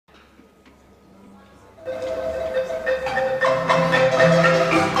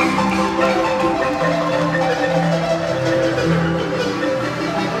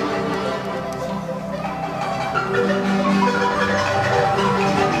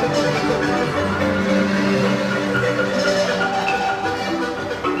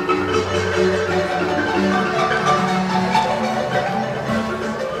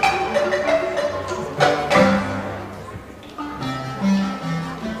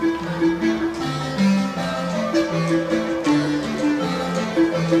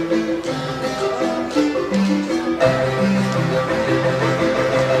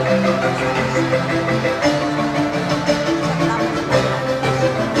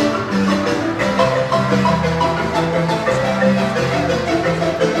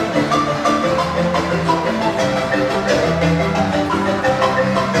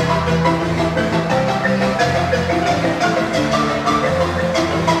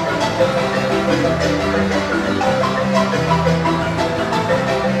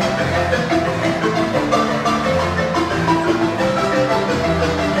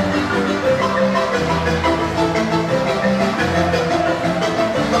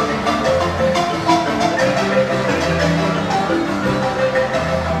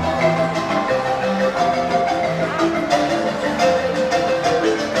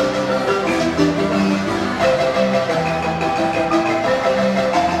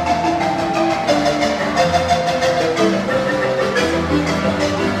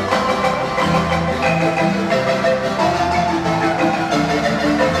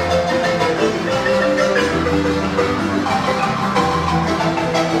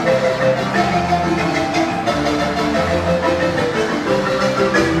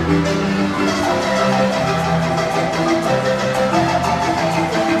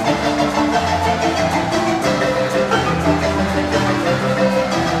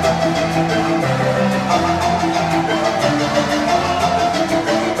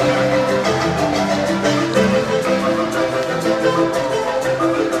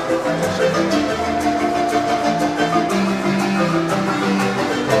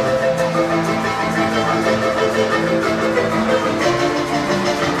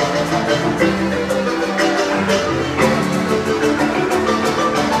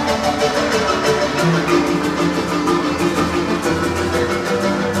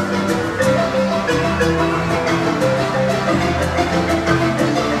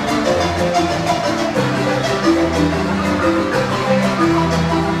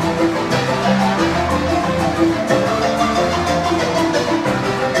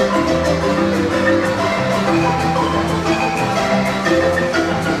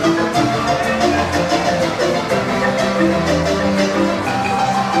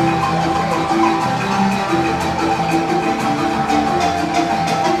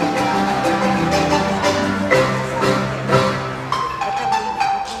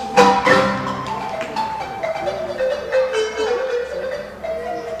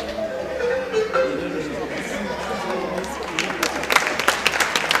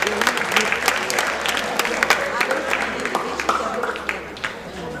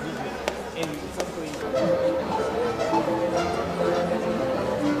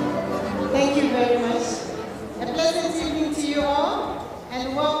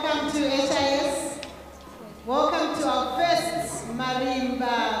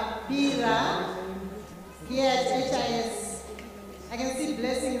Bira here at HIS. I can see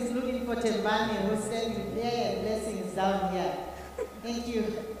Blessings looking for Tembani, who's standing there, and Blessings down here. Thank you.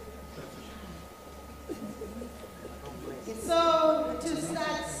 So, to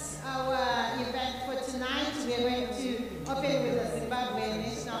start our event for tonight, we are going to open with the Zimbabwe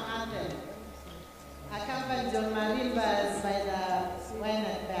National Anthem, accompanied on marimbas by the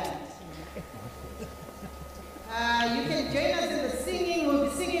Wynand Band. You can join us in the singing. We'll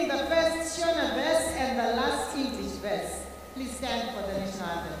be singing the first Shona verse and the last English verse. Please stand for the national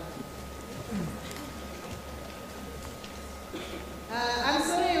anthem. I'm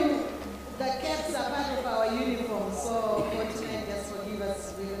sorry, the caps are part of our uniform, so for tonight, just forgive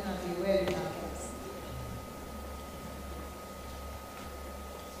us. We're going to be wearing our caps.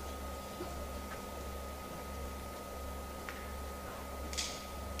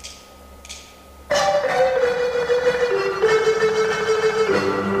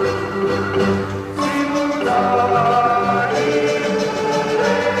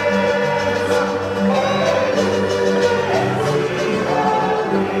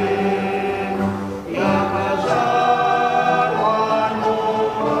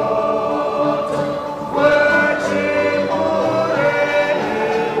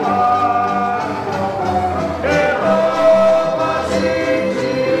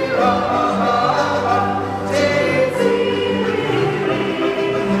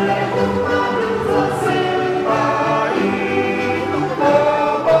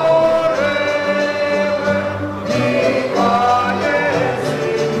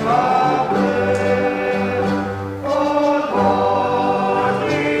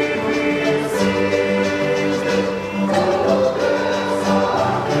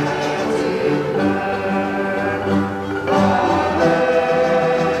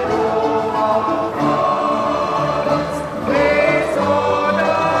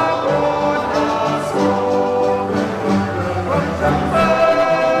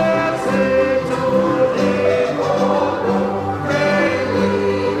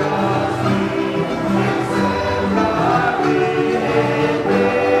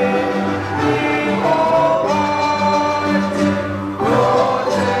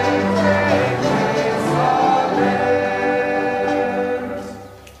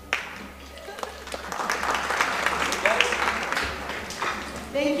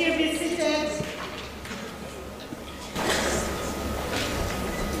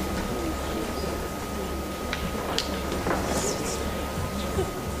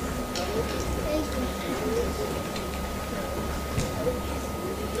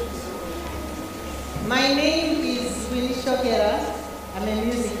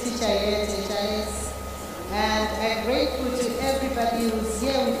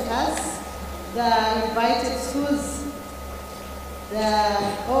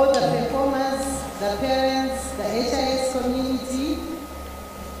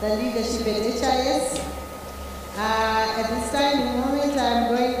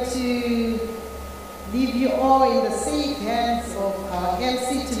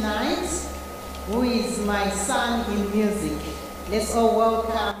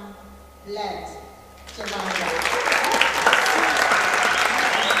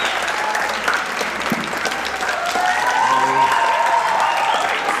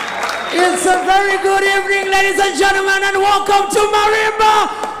 It's a very good evening, ladies and gentlemen, and welcome to Marimba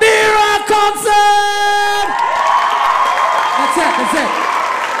Bira concert! That's it.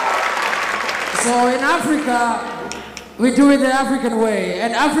 So in Africa, we do it the African way,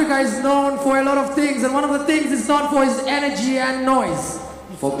 and Africa is known for a lot of things, and one of the things it's known for is energy and noise,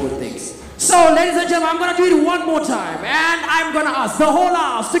 for good things. So, ladies and gentlemen, I'm going to do it one more time, and I'm going to ask the whole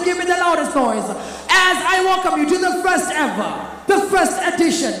house to give me the loudest noise as I welcome you to the first ever, the first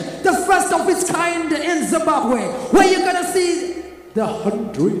edition, the first of its kind in Zimbabwe, where you're going to see the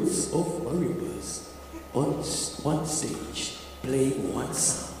hundreds of marimbas on one stage playing one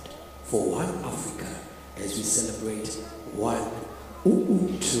sound for one Africa as we celebrate one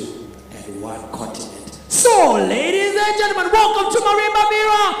Ubuntu and one continent. So, ladies and gentlemen, welcome to Marimba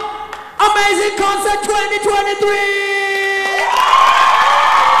Bira. Amazing Concert 2023!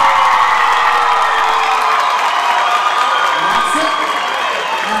 That's it.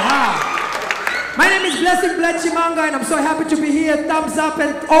 My name is Blessing Blanchimanga, and I'm so happy to be here. Thumbs up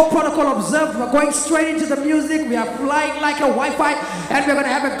and all protocol observed. We're going straight into the music. We are flying like a Wi-Fi, and we're going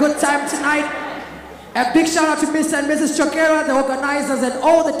to have a good time tonight. A big shout out to Mr. and Mrs. Chokera, the organizers, and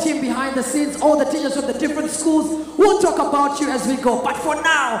all the team behind the scenes, all the teachers from the different schools. We'll talk about you as we go. But for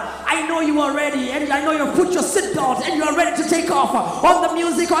now, I know you are ready, and I know you've put your seatbelt, and you are ready to take off on the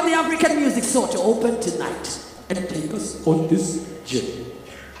music, on the African music. So to open tonight and take us on this journey,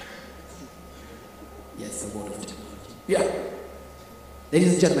 Yeah.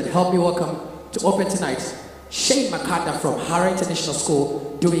 Ladies and gentlemen, help me welcome to open tonight, Shane Makanda from Hara International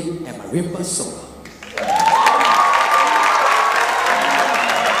School doing a marimba solo.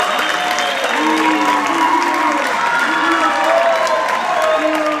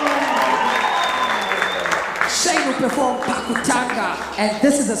 Shane will perform Pakutanga, and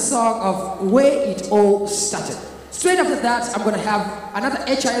this is a song of where it all started. Straight after that, I'm going to have another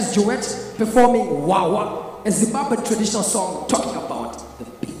HIS duet performing Wawa, a Zimbabwean traditional song talking about the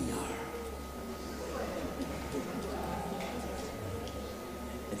Bira.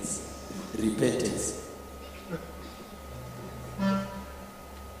 It's repentance.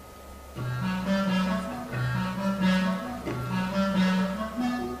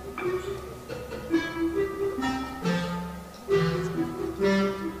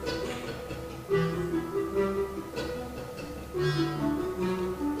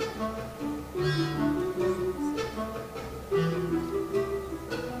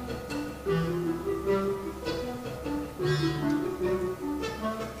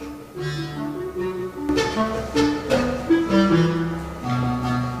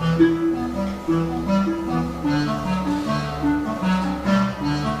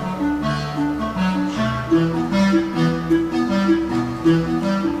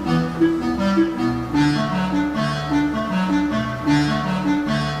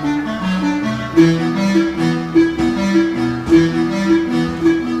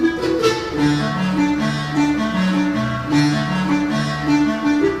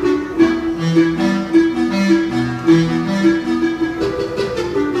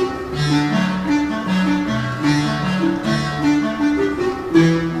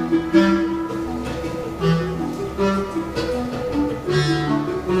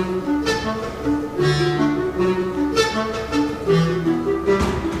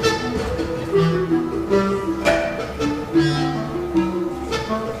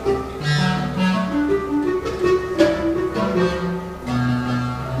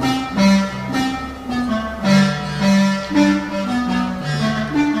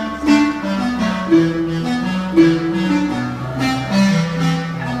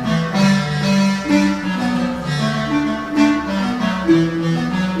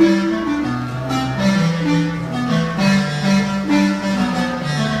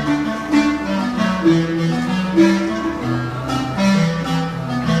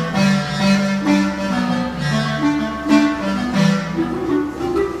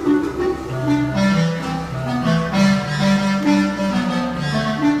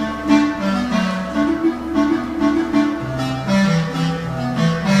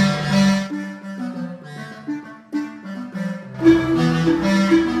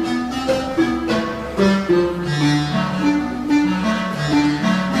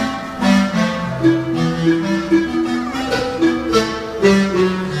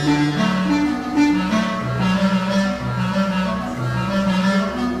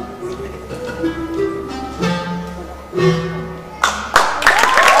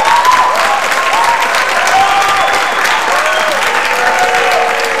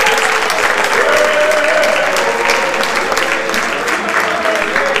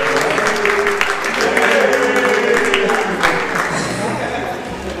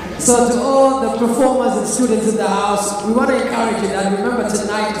 So to all the performers and students in the house, we want to encourage you that remember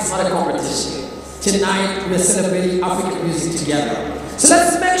tonight is not a competition. Tonight we're celebrating African music together. So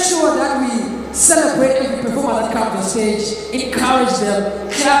let's make sure that we celebrate every performer that comes on stage, encourage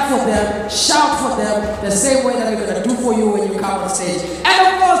them, clap for them, shout for them, the same way that we're going to do for you when you come on stage. And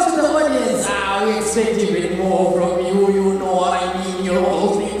of course to the audience, we expect even more from you, you know what I mean, you know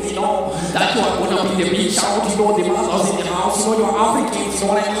those things, you know, that you are going to be the big shout, you know the mothers in the house, you know you're Africans, you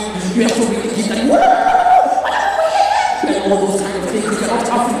know what I mean, you have to really give that, and all those kind of things. If you're not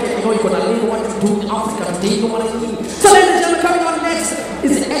African, you know you're going to learn what to do in Africa today, you know what I mean. So ladies and gentlemen, coming on next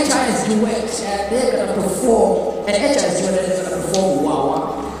is the HIS duet, and they're going to perform, and HIS duet is going to perform Wawa,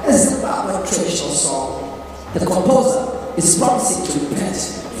 a Zimbabwean traditional song. The composer is promising to repent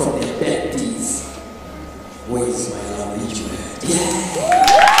from their bad deeds. Where is my lovely duet? Yeah!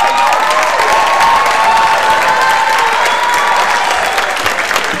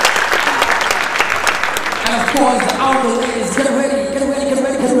 And of course, the outdoor ladies, get ready, get ready, get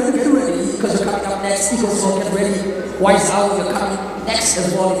ready, get ready, get ready, because you're coming up next. Eagles will get ready. Wise Owl, you're coming next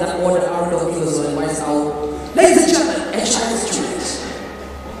as well in that order. Outdoor Eagles and Wise Owl. Ladies and gentlemen, HIS duet.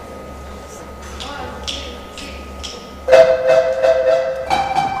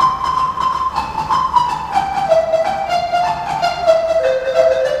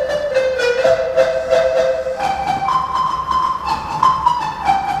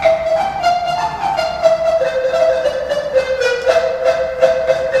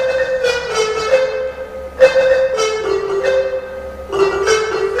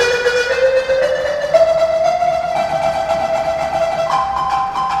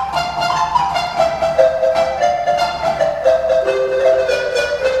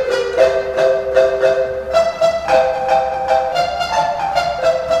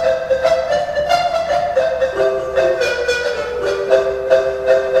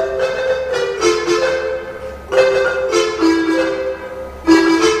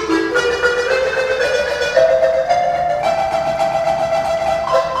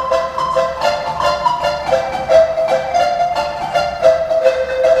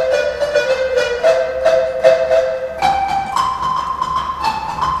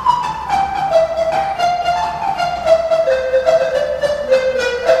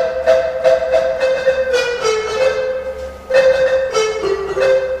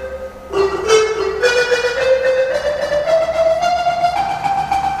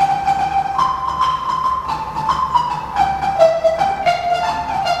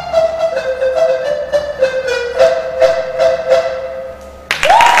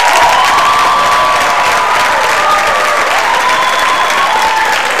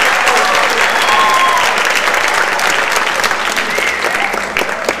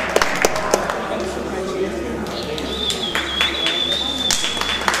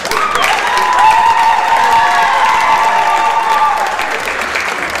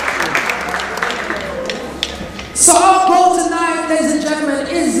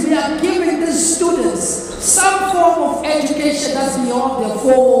 education that's beyond their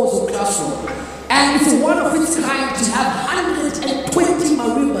four walls of classroom. And it's one of its kind to have 120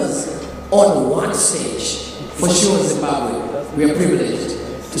 marimbas on one stage. For sure, Zimbabwe, we are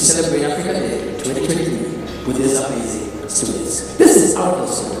privileged to celebrate Africa Day 2023 with these amazing students. This is our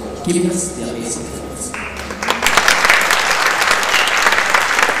also giving us the amazing things.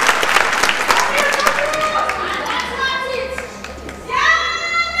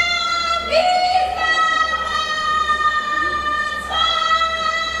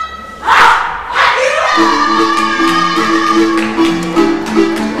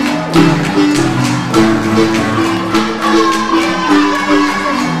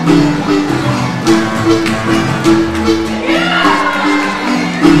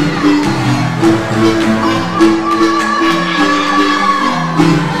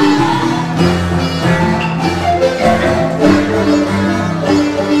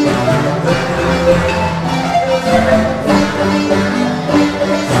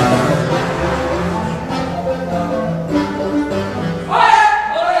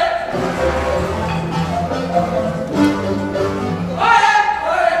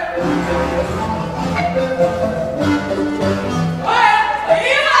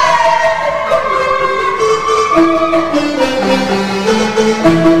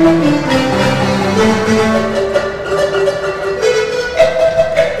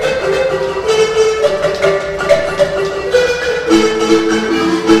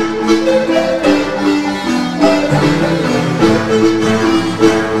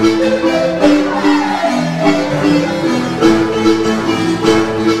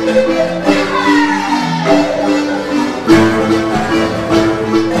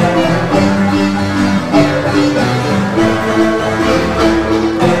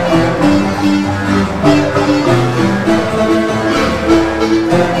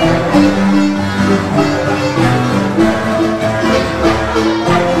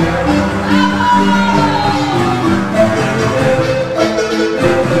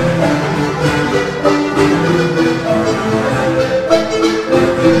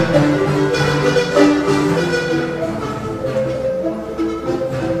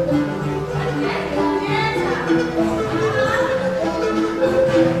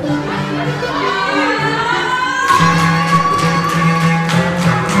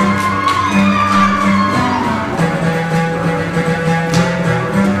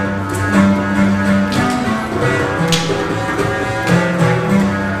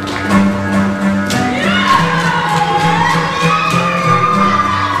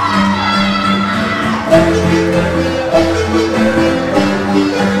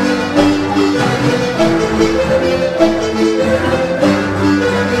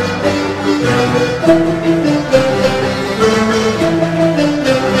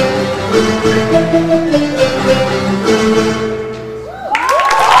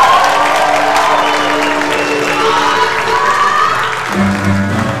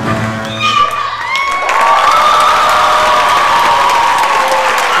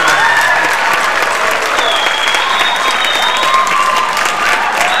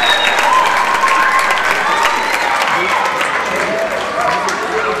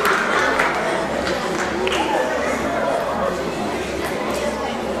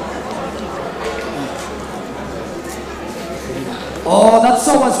 Oh, that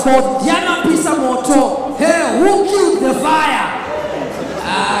song was called Diana Pisa Moto. Hey, who killed the fire?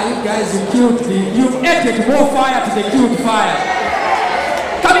 Ah, you guys, you added more fire to the killed fire.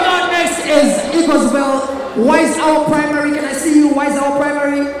 Coming on next is Eaglesville. Wise Our Primary. Can I see you, Wise Our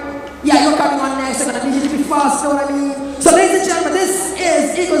Primary? Yeah, you're coming on next. I'm gonna need you to be fast, you know what I mean? So ladies and gentlemen, this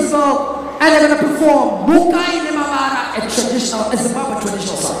is Eaglesville, and they're gonna perform Bukai Nemamara, a Zimbabwe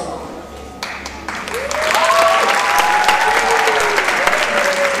traditional song.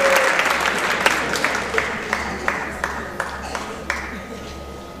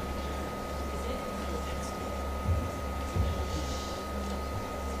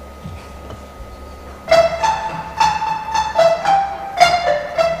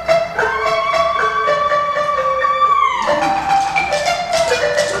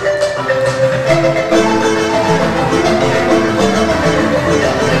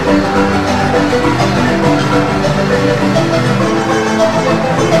 Yeah.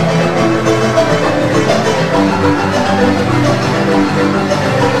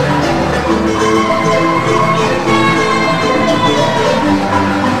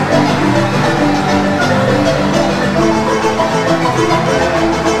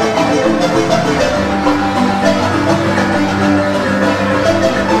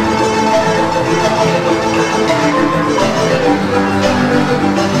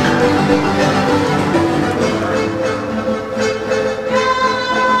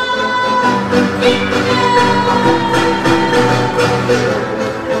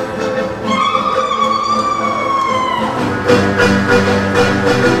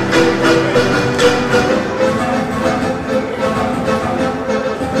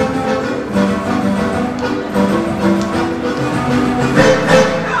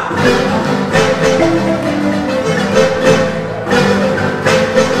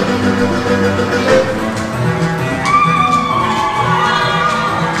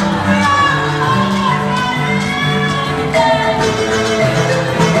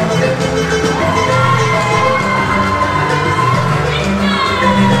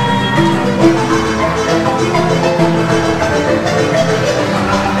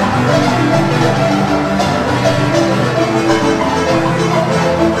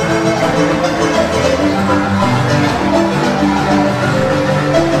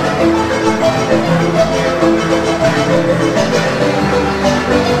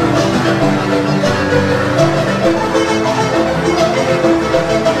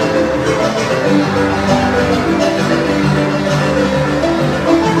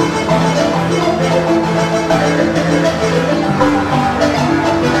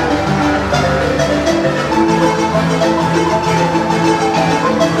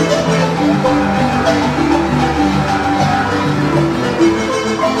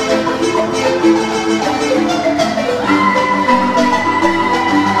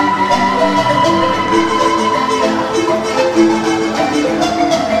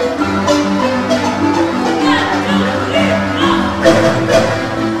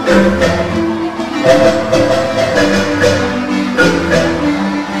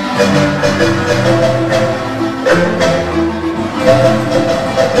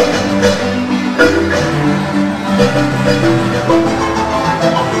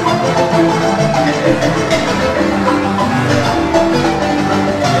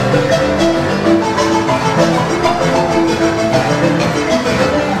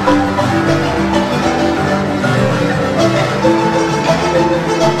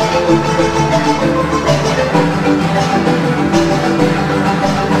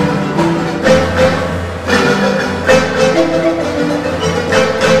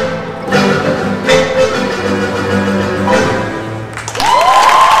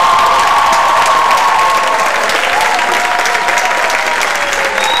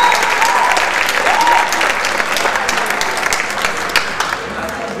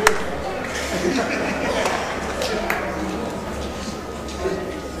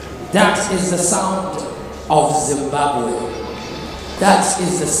 That is the sound of Zimbabwe. That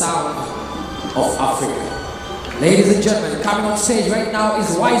is the sound of Africa. Ladies and gentlemen, coming on stage right now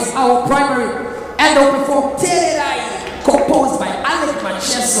is Wise Our Primary, and they'll perform Tererai, composed by Alec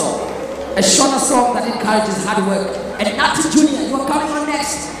Mancheso, a Shona song that encourages hard work. And Nati Jr., you are coming on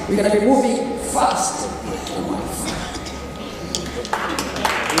next. We're going to be moving fast.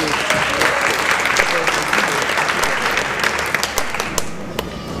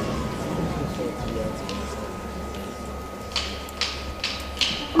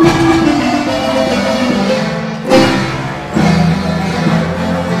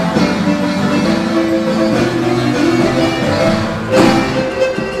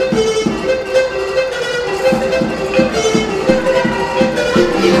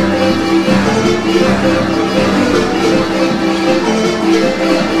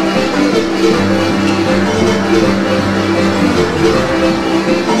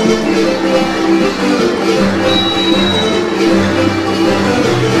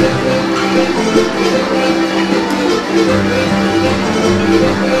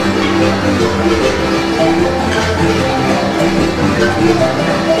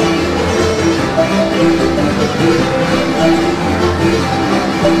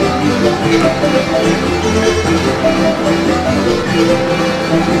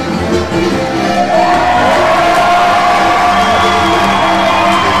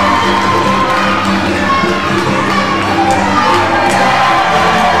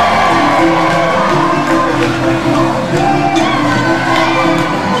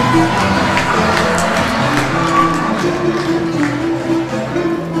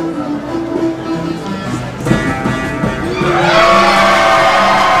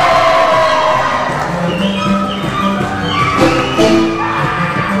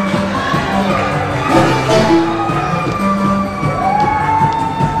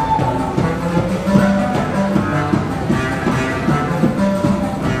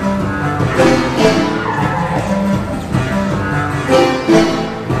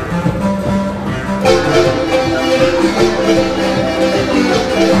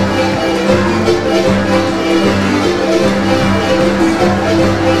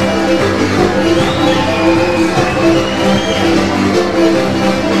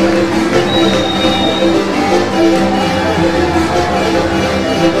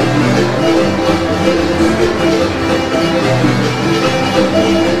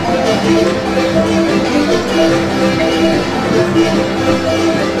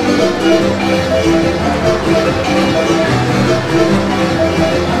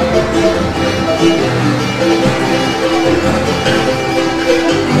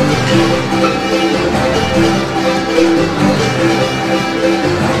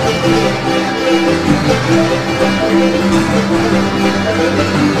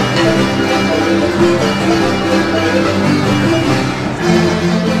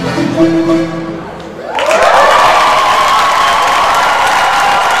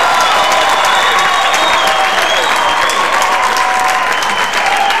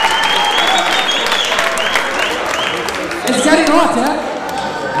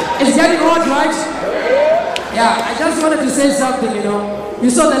 It's getting hot, right? Yeah, I just wanted to say something, you know. You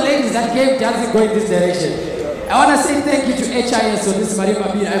saw the ladies that came dancing going this direction. I want to say thank you to HIS on this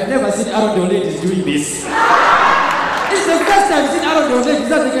Marimba Bira. I've never seen Arondo ladies doing this. It's the first time I've seen Arondo ladies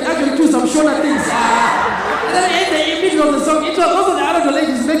that they can actually do some shorter things. And then in the middle of the song, it was also the Arondo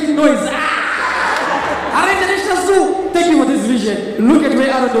ladies making noise. International School, thank you for this vision. Look at where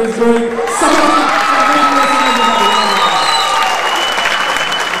Arondo is going.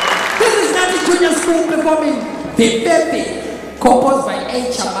 This is Nati Junior School performing The Pepe, composed by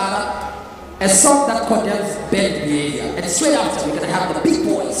A. Chamara, a song that condemns bad behavior. And straight after, we're going to have the big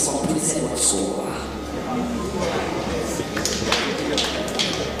boys from Prince Edward School.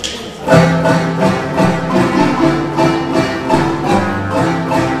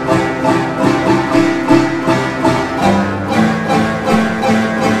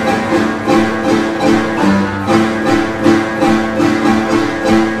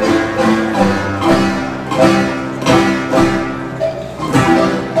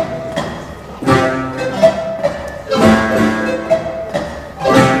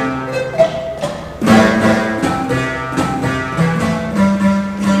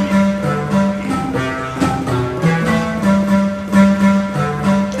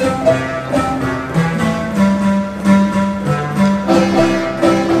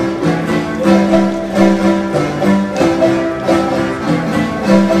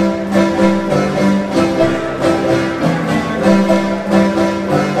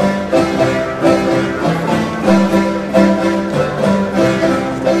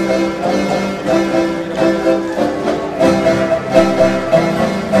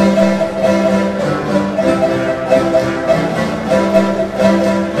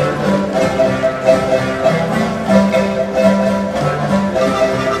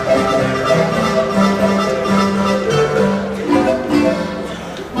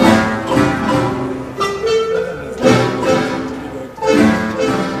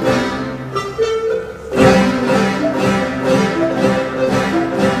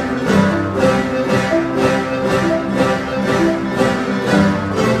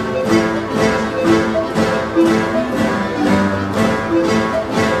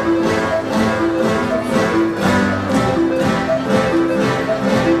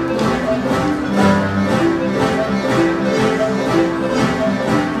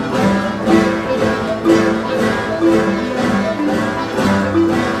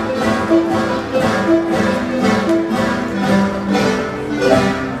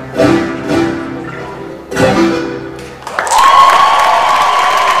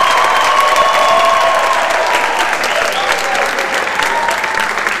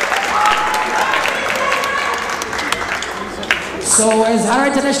 So as Hara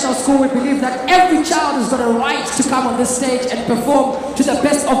International School, we believe that every child has got a right to come on this stage and perform to the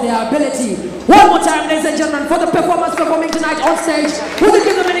best of their ability. One more time, ladies and gentlemen, for the performers performing tonight on stage, would you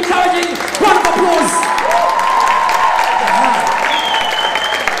give them an encouraging round of applause?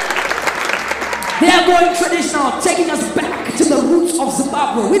 They are going traditional, taking us back to the roots of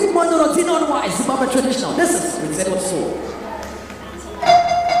Zimbabwe with Mondorotino and Zimbabwe traditional. This is Rizero Soul.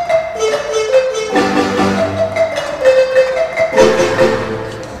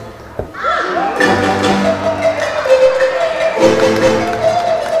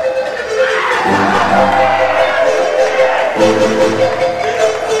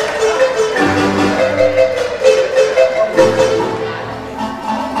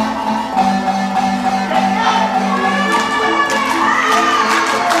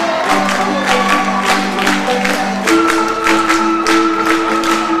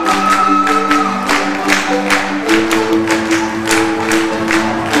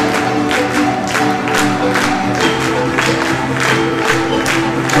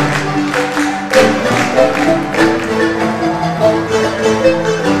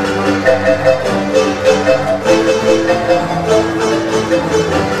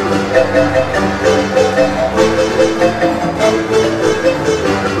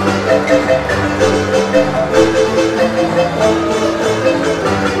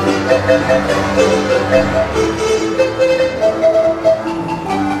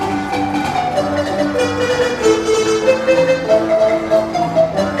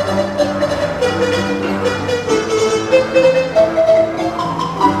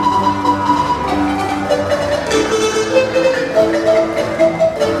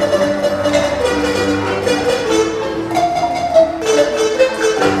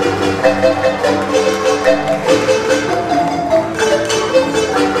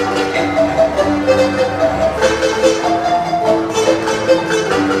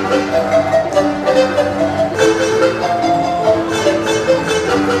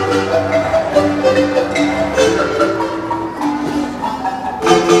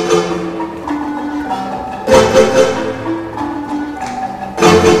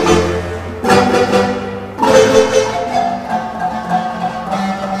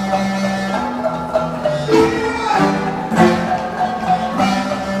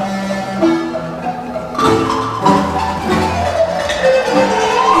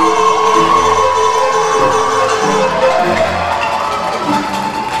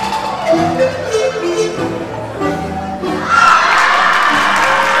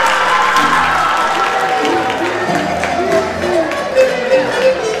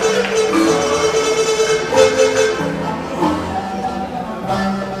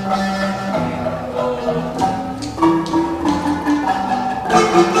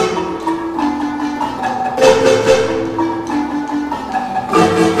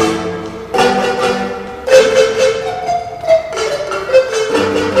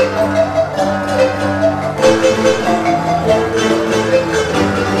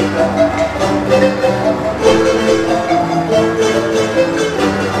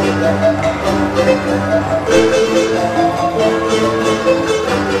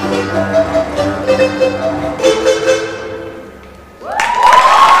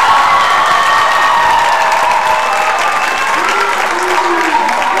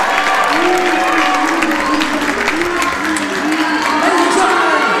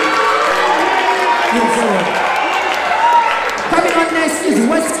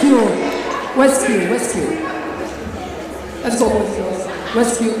 Let's go, boys.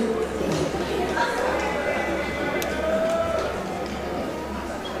 Rescue.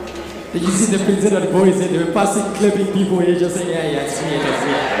 Did you see the princess and the boys? They were passing, clapping people here, just saying, yeah, yeah, it's me, it's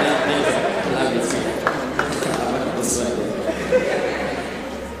me. Love it,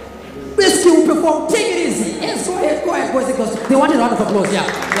 Rescue perform. Take it easy. Yes, go ahead, boys and girls. They want a round of applause. Yeah.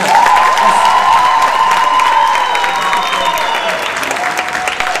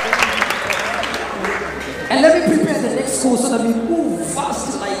 And let me prepare the next score so that we move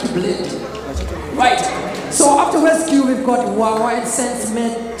fast like a blade. Right. So after Rescue, we've got Wawa and Saints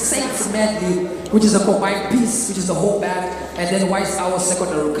Medley, which is a combined piece, which is the whole band, and then White's Hour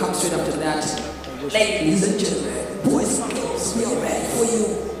Secondary will come straight after that. Ladies and gentlemen, boys and girls, we are ready for you.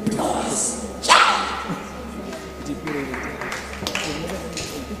 Applause. Ciao!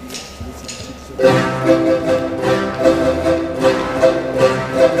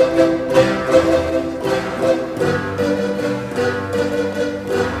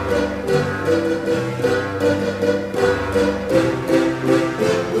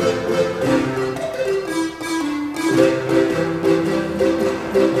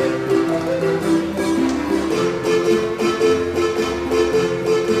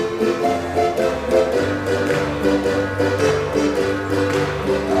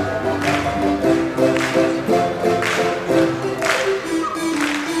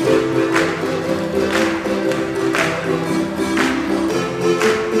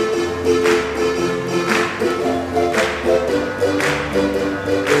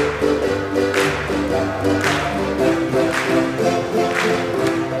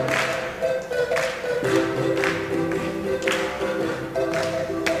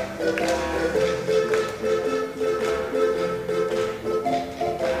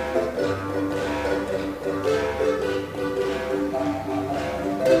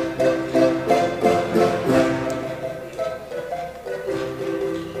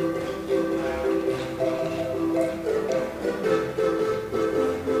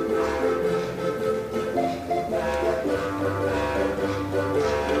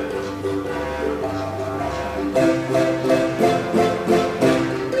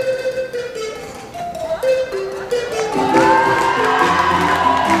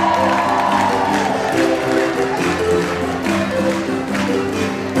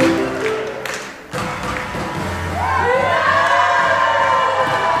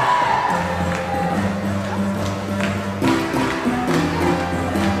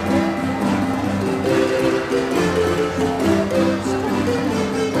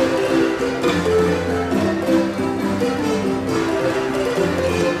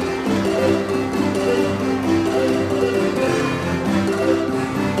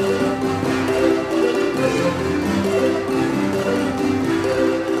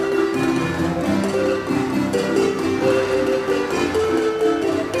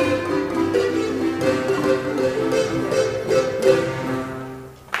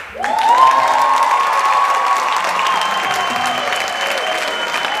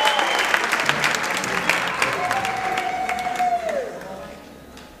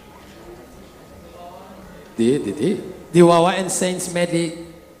 The Wawa and Saints medley,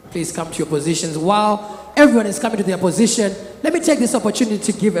 please come to your positions. While everyone is coming to their position, let me take this opportunity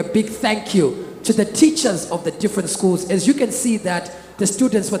to give a big thank you to the teachers of the different schools. As you can see that the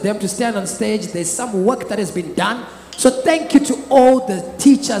students, for them to stand on stage, there's some work that has been done. So thank you to all the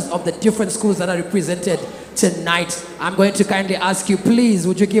teachers of the different schools that are represented tonight. I'm going to kindly ask you, please,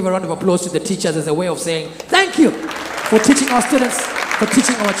 would you give a round of applause to the teachers as a way of saying thank you for teaching our students, for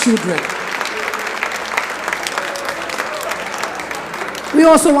teaching our children. We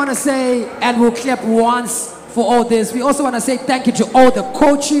also want to say, and we'll clap once for all this, we also want to say thank you to all the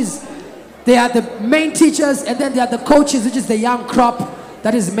coaches. They are the main teachers, and then they are the coaches, which is the young crop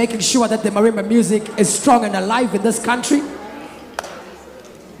that is making sure that the marimba music is strong and alive in this country.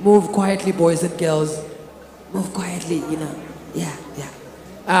 Move quietly, boys and girls. Move quietly, you know.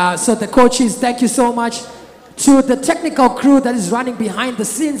 Yeah. So the coaches, thank you so much. To the technical crew that is running behind the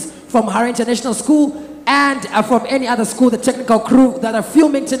scenes from Hara International School and from any other school, the technical crew that are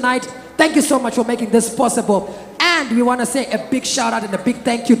filming tonight, thank you so much for making this possible. And we want to say a big shout out and a big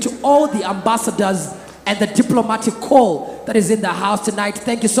thank you to all the ambassadors and the diplomatic call that is in the house tonight.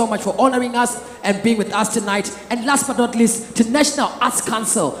 Thank you so much for honoring us and being with us tonight. And last but not least, to National Arts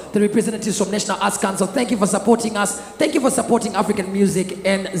Council, the representatives from National Arts Council, thank you for supporting us. Thank you for supporting African music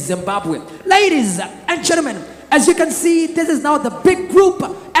in Zimbabwe. Ladies and gentlemen, as you can see, this is now the big group,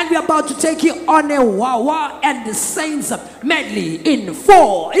 and we're about to take you on a Wawa and the Saints medley in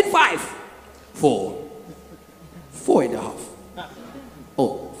 4, in 5, 4,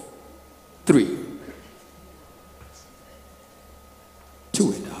 4.5, 3,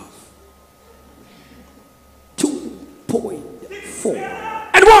 2.5, 2.4,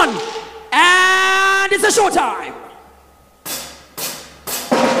 and 1, and it's a show time.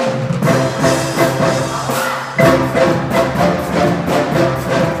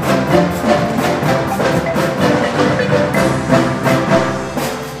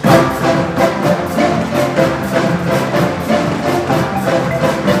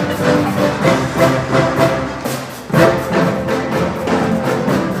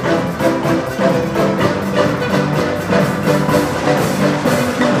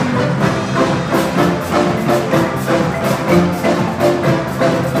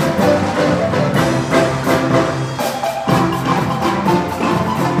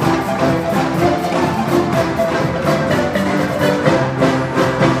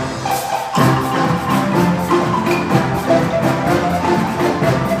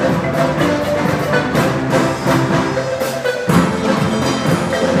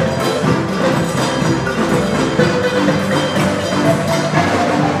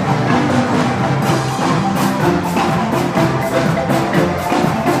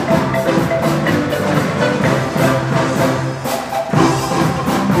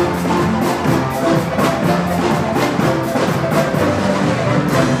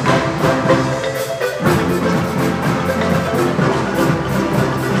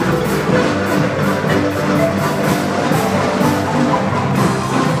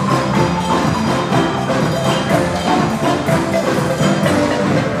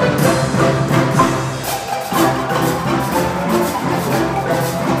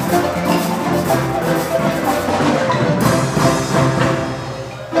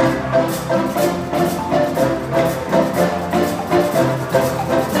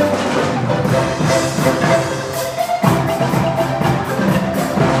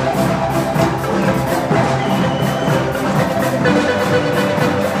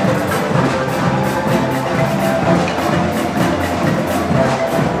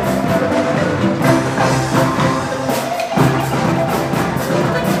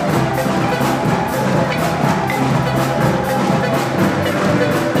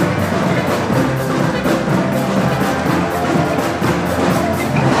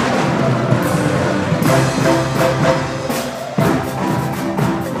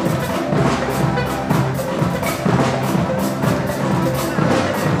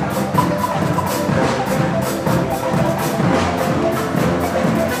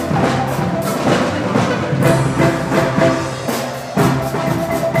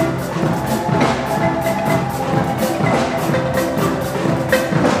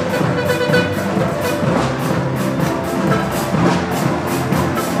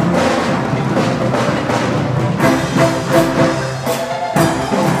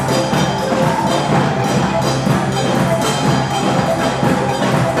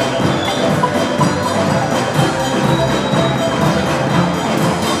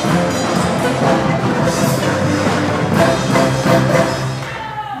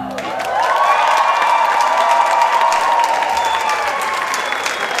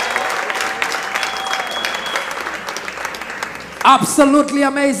 Absolutely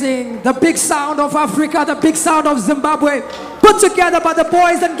amazing. The big sound of Africa, the big sound of Zimbabwe, put together by the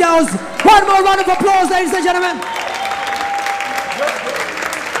boys and girls. One more round of applause, ladies and gentlemen.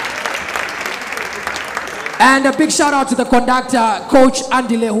 And a big shout out to the conductor, Coach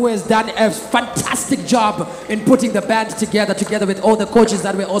Andile, who has done a fantastic job in putting the band together with all the coaches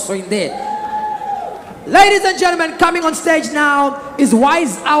that were also in there. Ladies and gentlemen, coming on stage now is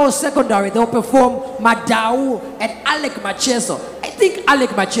Wise Owl Secondary. They'll perform Madau and Alec Macheso. I think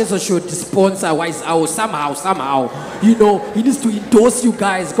Alec Macheso should sponsor Wise Owl somehow. You know, he needs to endorse you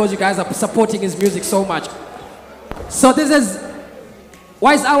guys because you guys are supporting his music so much. So this is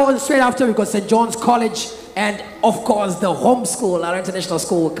Wise Owl. Straight after we got St. John's College, and of course the home school, our international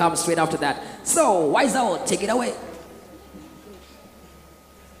school, will come straight after that. So Wise Owl, take it away.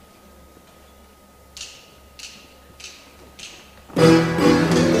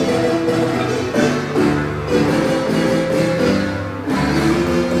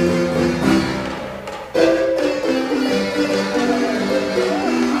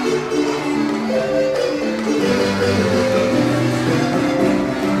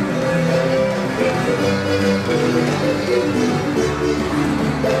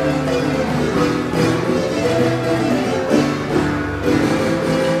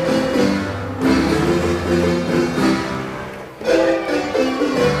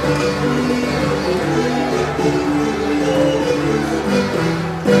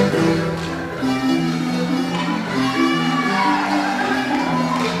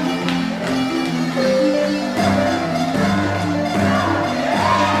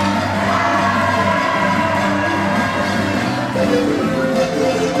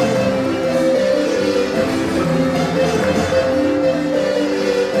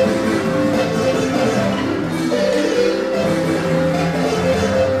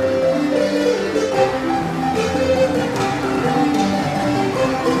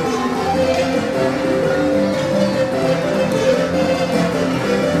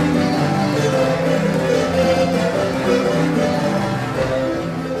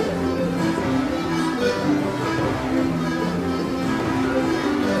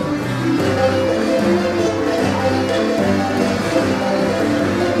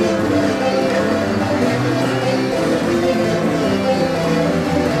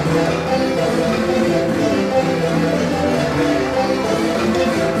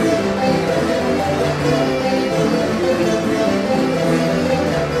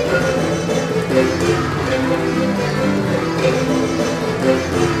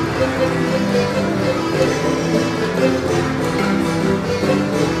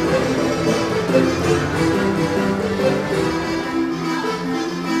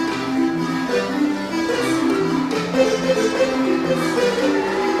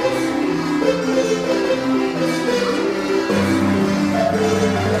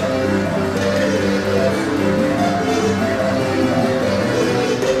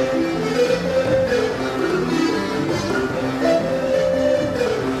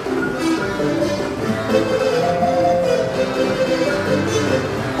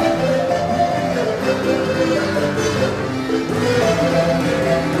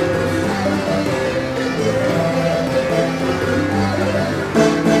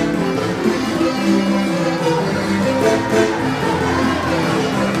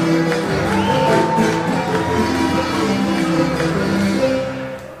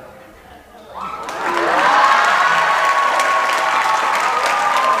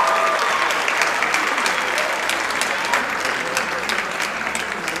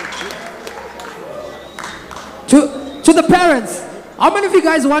 To the parents, how many of you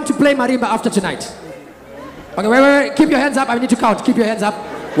guys want to play marimba after tonight? Okay, wait. Keep your hands up. I need to count. Keep your hands up.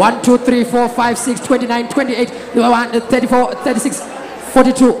 1, 2, 3, 4, 5, 6, 29, 28, 34, 36,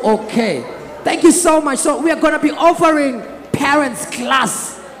 42. Okay. Thank you so much. So we are going to be offering parents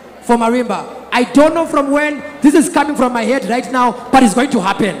class for marimba. I don't know from when this is coming from my head right now, but it's going to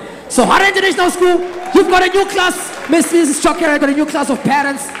happen. So Hara International School, you've got a new class. Mrs. Chokera got a new class of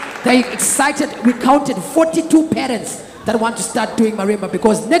parents. They're excited. We counted 42 parents that want to start doing marimba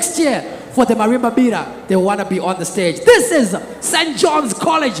because next year for the Marimba Bira, they want to be on the stage. This is St. John's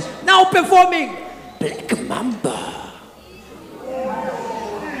College now performing Black Mamba.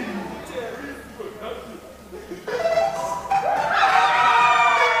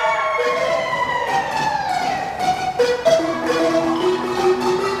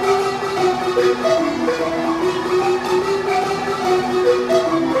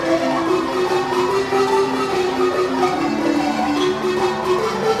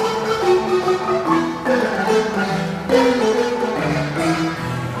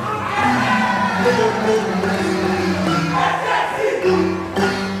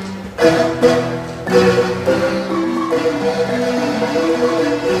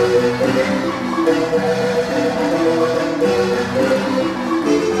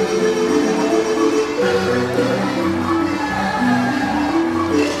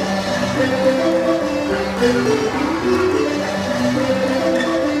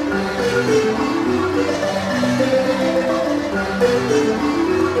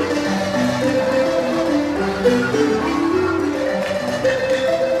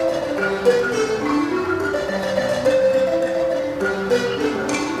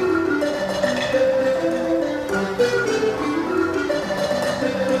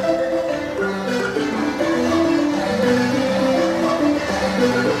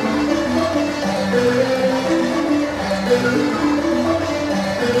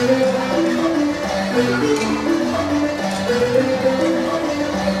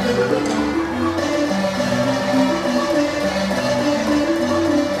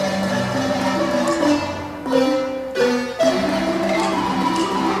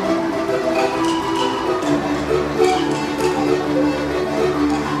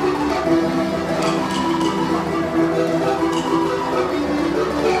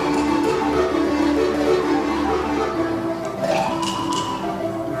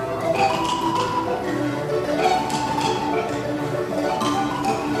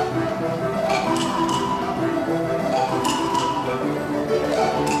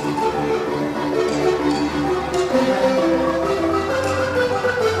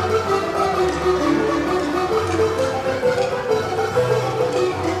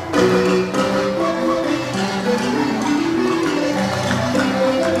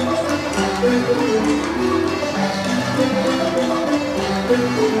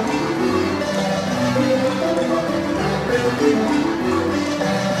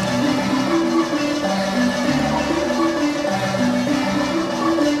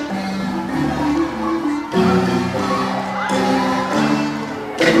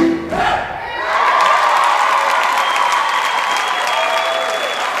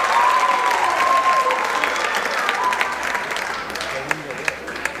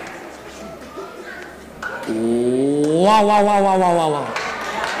 Wow, wow, wow, wow, wow, wow, wow.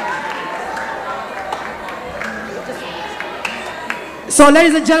 So,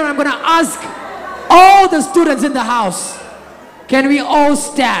 ladies and gentlemen, I'm going to ask all the students in the house, can we all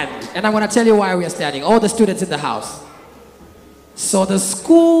stand? And I'm going to tell you why we are standing. All the students in the house. So the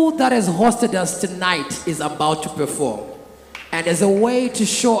school that has hosted us tonight is about to perform. And as a way to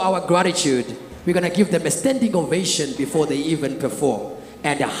show our gratitude, we're going to give them a standing ovation before they even perform.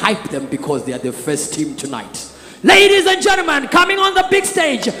 And hype them because they are the first team tonight. Ladies and gentlemen, coming on the big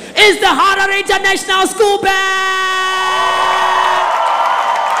stage is the Harare International School Band!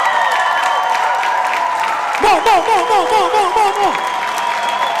 More.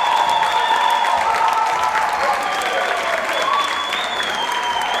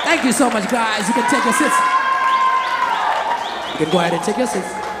 Thank you so much, guys. You can take your seats. You can go ahead and take your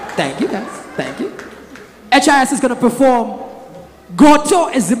seats. Thank you, guys. Thank you. HIS is going to perform Goto,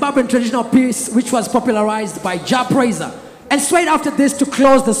 a Zimbabwean traditional piece which was popularized by Ja Praiser. And straight after this, to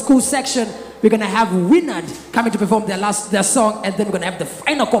close the school section, we're going to have Winard coming to perform their song, and then we're going to have the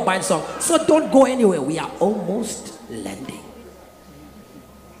final combined song. So don't go anywhere. We are almost landing.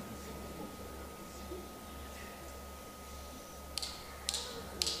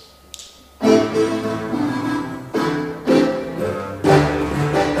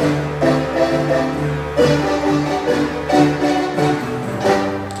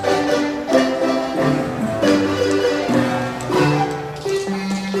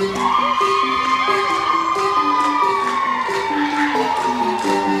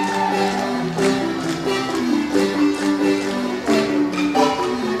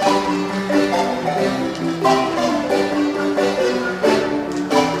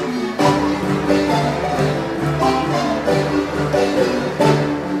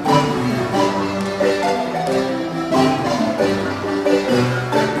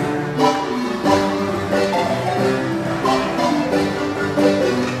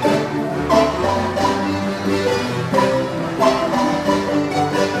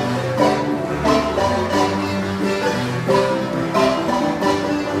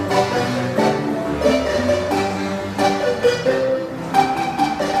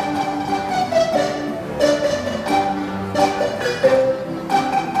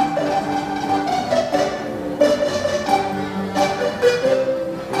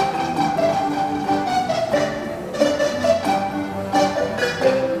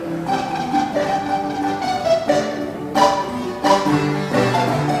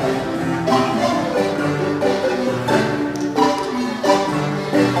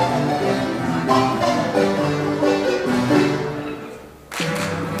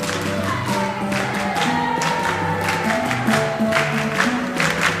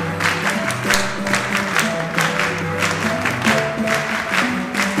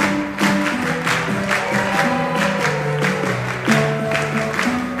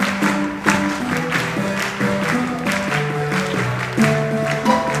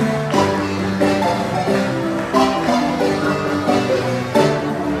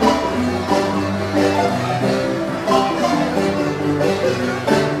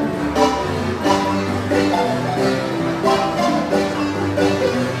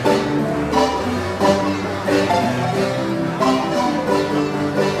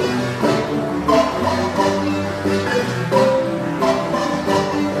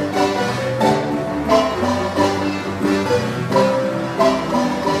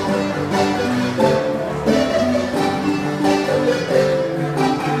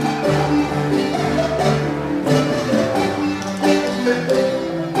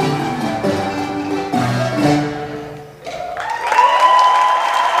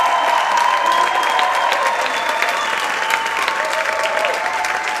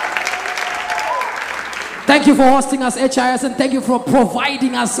 Thank you for hosting us, HIS, and thank you for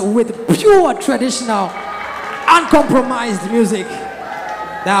providing us with pure traditional, uncompromised music.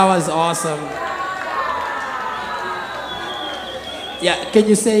 That was awesome. Yeah, can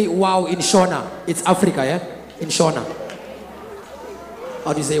you say wow in Shona? It's Africa, yeah? In Shona.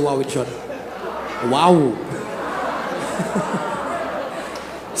 How do you say wow in Shona? Wow.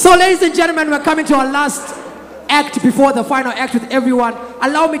 So, ladies and gentlemen, we're coming to our last act before the final act with everyone.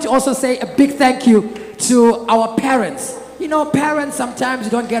 Allow me to also say a big thank you to our parents. You know, parents, sometimes you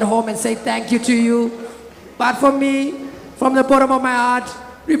don't get home and say thank you to you. But for me, from the bottom of my heart,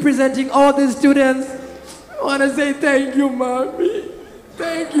 representing all the students, I want to say thank you, Mommy.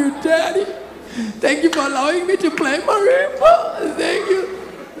 Thank you, Daddy. Thank you for allowing me to play marimba. Thank you.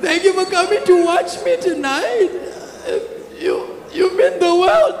 Thank you for coming to watch me tonight. You mean the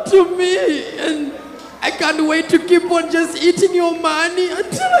world to me. And I can't wait to keep on just eating your money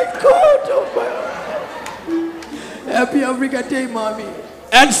until I go out of my Happy Africa Day, mommy.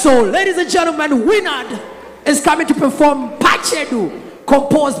 And so, ladies and gentlemen, Winard is coming to perform Pachedu,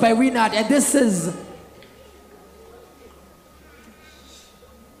 composed by Winard, and this is...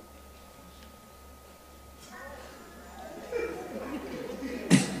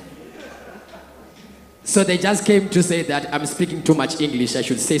 So they just came to say that I'm speaking too much English. I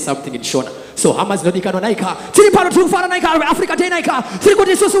should say something in Shona. So Hamas Lodika no Naika. Tiripano Tufara Naika, Africa Day Naika.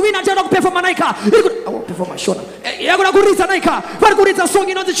 Tirikuti Susuina Janok perform Naika. I won't perform my Shona. Yaguna Gurita Naika. Vargurita song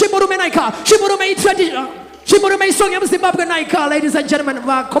in the Chiburume Naika. Chiburume tradition. Chiburume song of Zimbabwe Naika. Ladies and gentlemen,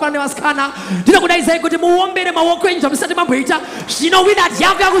 Komane Waskana. Dinakuda is a good Muombe, Mawako, and Satima Brita. She know with that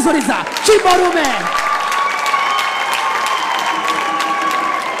Yaga Guzoriza. Chiburume.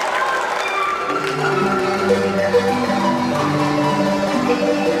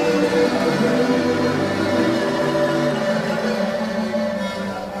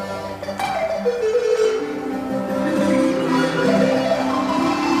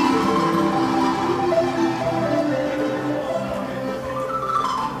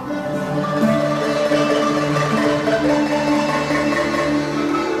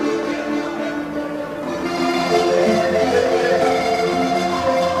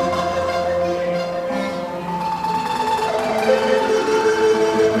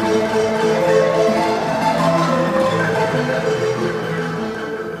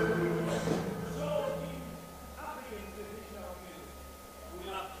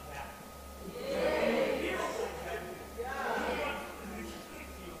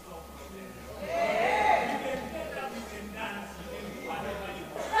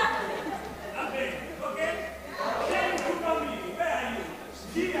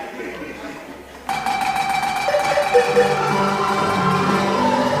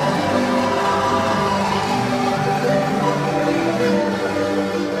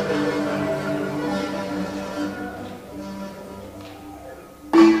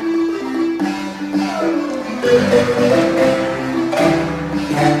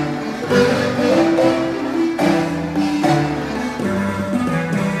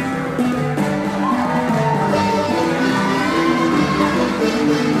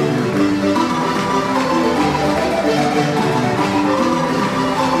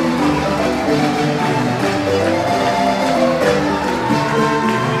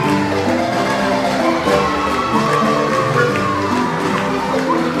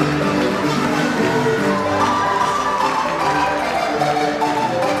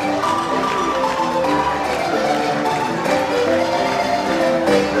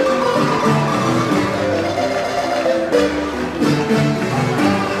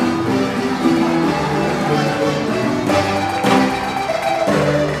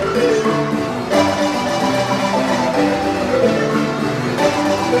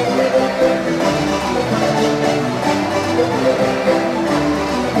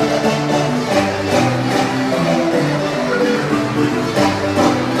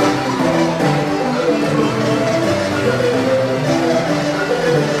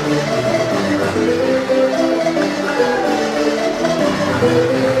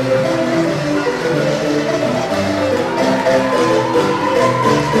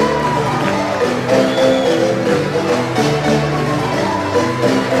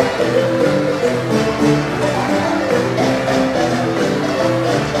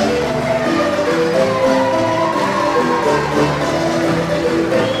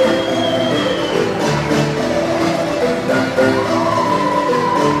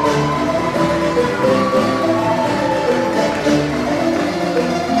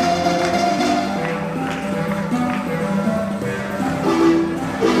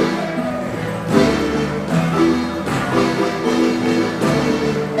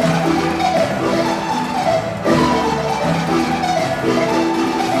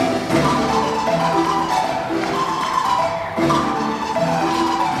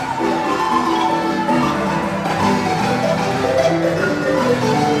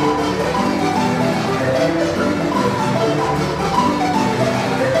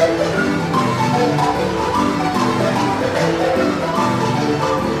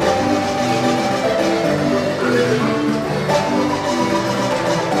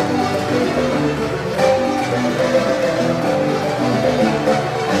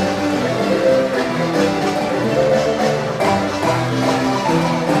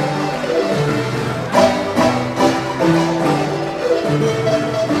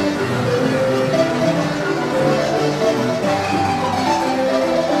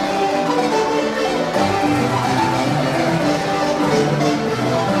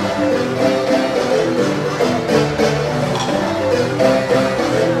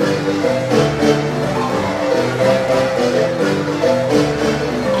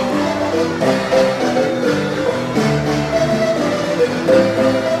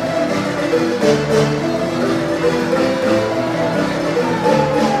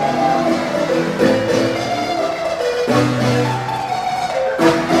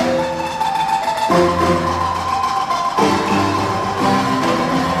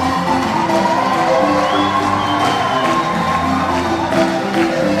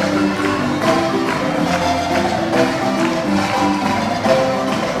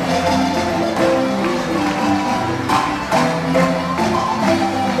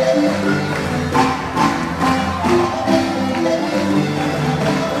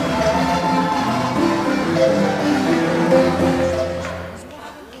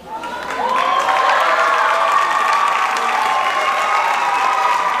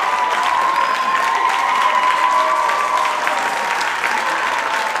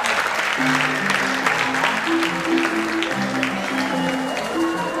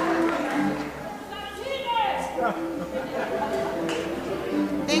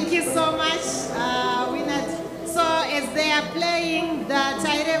 so much, Winnet. So as they are playing, the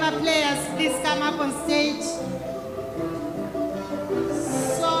Taireva players, please come up on stage.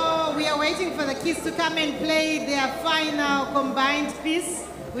 So we are waiting for the kids to come and play their final combined piece,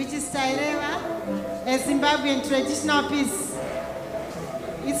 which is Taireva, a Zimbabwean traditional piece.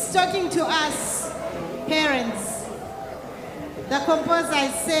 It's talking to us, parents. The composer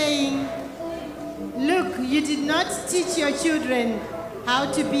is saying, look, you did not teach your children how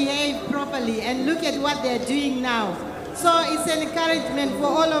to behave properly, and look at what they're doing now. So it's an encouragement for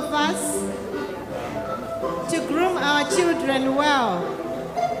all of us to groom our children well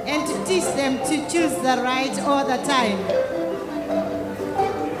and to teach them to choose the right all the time.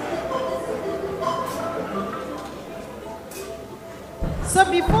 So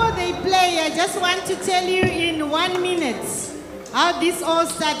before they play, I just want to tell you in 1 minute how this all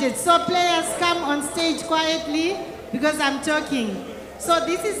started. So players, come on stage quietly because I'm talking. So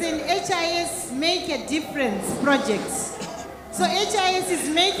this is an HIS Make a Difference project. So HIS is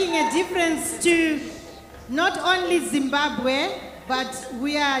making a difference to not only Zimbabwe, but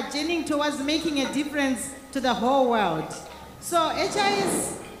we are journeying towards making a difference to the whole world. So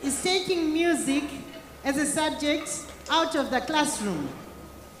HIS is taking music as a subject out of the classroom.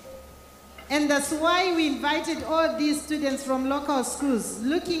 And that's why we invited all these students from local schools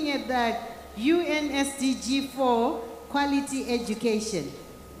looking at the UNSDG 4 quality education.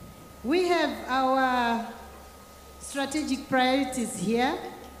 We have our strategic priorities here.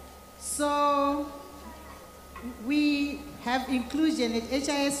 So we have inclusion. At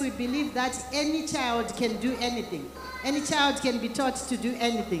HIS, we believe that any child can do anything. Any child can be taught to do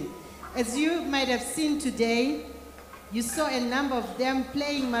anything. As you might have seen today, you saw a number of them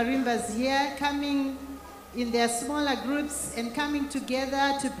playing marimbas here, coming in their smaller groups and coming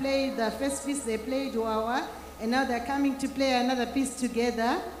together to play the first piece they played, Wawa, and now they're coming to play another piece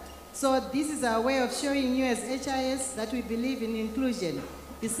together. So this is our way of showing you as HIS that we believe in inclusion.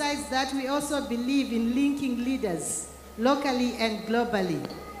 Besides that, we also believe in linking leaders locally and globally.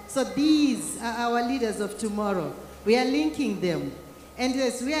 So these are our leaders of tomorrow. We are linking them. And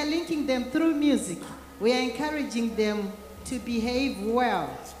as we are linking them through music, we are encouraging them to behave well,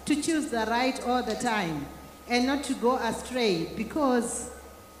 to choose the right all the time, and not to go astray, because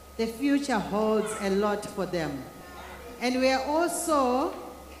the future holds a lot for them. And we are also,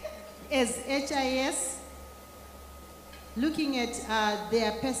 as HIS, looking at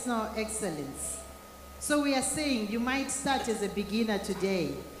their personal excellence. So we are saying you might start as a beginner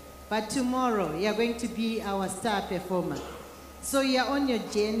today, but tomorrow you are going to be our star performer. So you are on your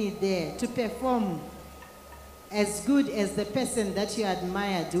journey there to perform as good as the person that you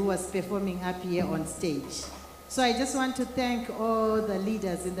admired who was performing up here on stage. So I just want to thank all the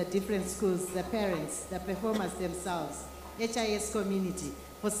leaders in the different schools, the parents, the performers themselves, HIS community,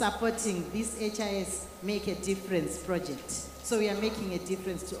 for supporting this HIS Make a Difference project. So we are making a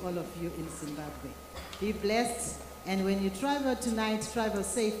difference to all of you in Zimbabwe. Be blessed, and when you travel tonight, travel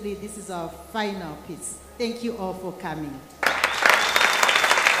safely. This is our final piece. Thank you all for coming.